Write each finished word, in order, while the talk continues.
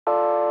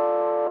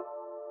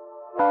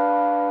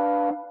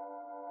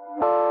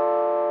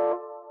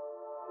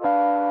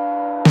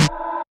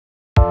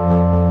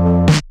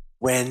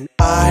When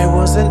I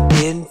was an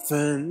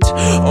infant,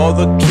 all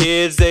the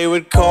kids, they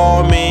would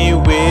call me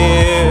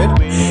weird.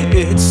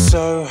 It's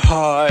so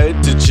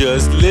hard to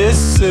just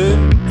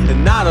listen,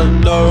 and I don't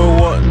know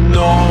what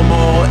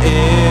normal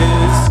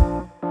is.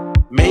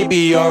 Maybe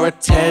you're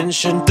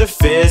attention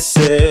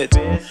deficit,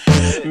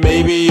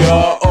 maybe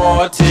you're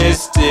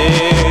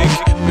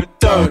autistic, but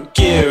don't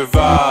give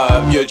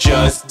up, you're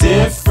just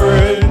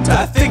different.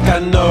 I think I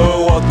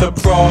know what the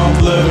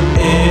problem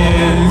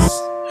is.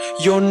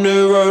 You're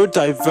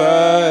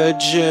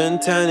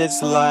neurodivergent, and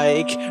it's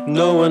like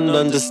no one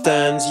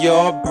understands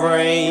your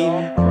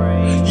brain.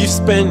 You've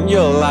spent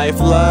your life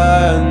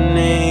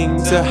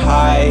learning to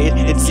hide.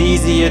 It's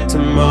easier to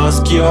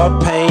mask your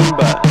pain,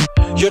 but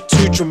you're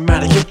too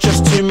dramatic, you're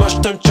just too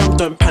much. Don't jump,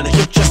 don't panic,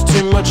 you're just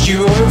too much.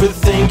 You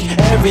overthink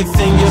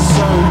everything, you're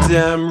so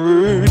damn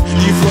rude.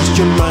 You've lost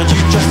your mind, you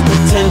just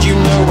pretend you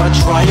know. I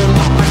try, you're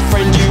not my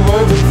friend. You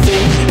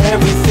overthink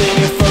everything,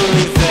 if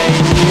only they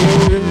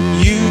knew.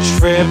 You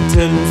tripped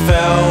and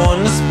fell on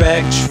the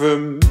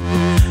spectrum,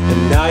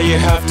 and now you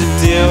have to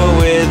deal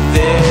with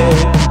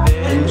it.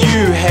 And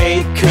you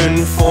hate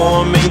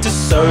conforming to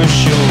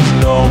social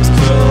norms,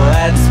 but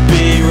let's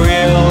be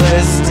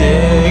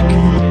realistic.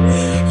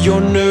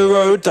 You're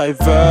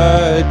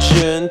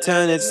neurodivergent,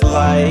 and it's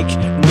like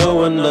no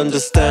one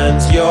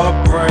understands your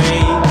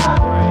brain.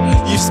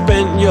 You've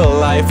spent your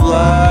life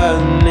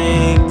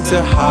learning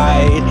to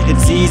hide.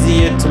 It's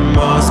easier to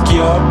mask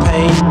your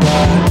pain,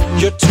 but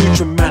you're too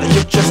dramatic,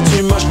 you're just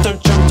too much. Don't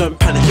jump, don't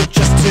panic, you're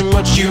just too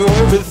much. You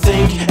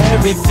overthink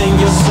everything,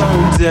 you're so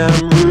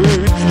damn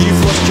rude.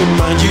 You've lost your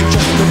mind, you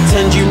just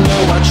pretend you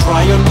know. I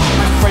try, you're not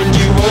my friend.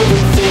 You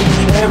overthink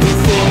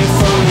everything,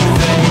 if only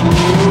they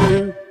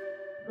knew.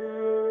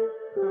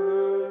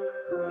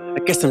 I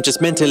guess I'm just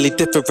mentally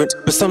different,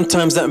 but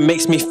sometimes that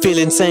makes me feel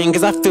insane,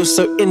 cause I feel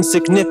so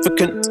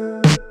insignificant.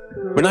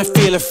 When I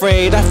feel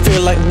afraid, I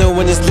feel like no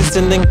one is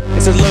listening.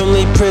 It's a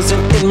lonely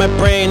prison in my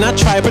brain. I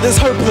try, but it's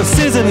hopeless,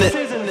 isn't it?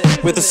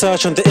 With a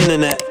search on the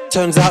internet,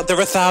 turns out there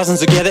are thousands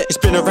who get it. It's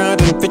been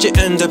around and fidget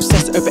and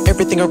obsess over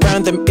everything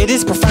around them. It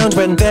is profound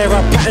when there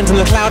are patterns in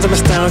the clouds. I'm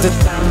astounded.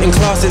 In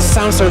class it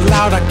sounds so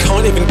loud, I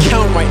can't even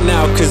count right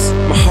now, cause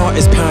my heart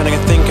is pounding. I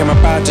think I'm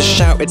about to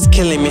shout. It's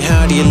killing me.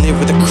 How do you live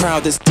with a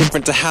crowd that's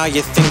different to how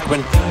you think?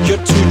 When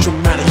you're too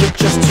dramatic, you're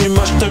just too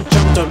much. Don't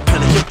jump, don't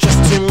panic, you're just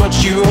too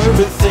much. You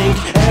overthink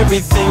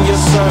everything,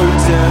 you're so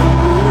damn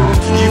rude.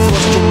 You've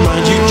lost your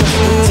mind, you just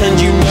pretend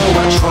you know.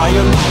 I try,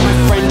 you're not my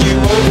friend. You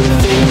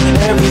overthink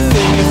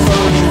everything, if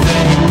only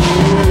they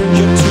knew.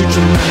 You're too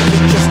dramatic,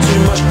 you're just too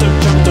much. Don't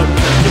jump, don't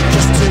panic, you're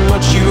just too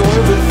much. You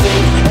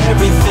overthink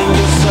everything,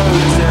 you're so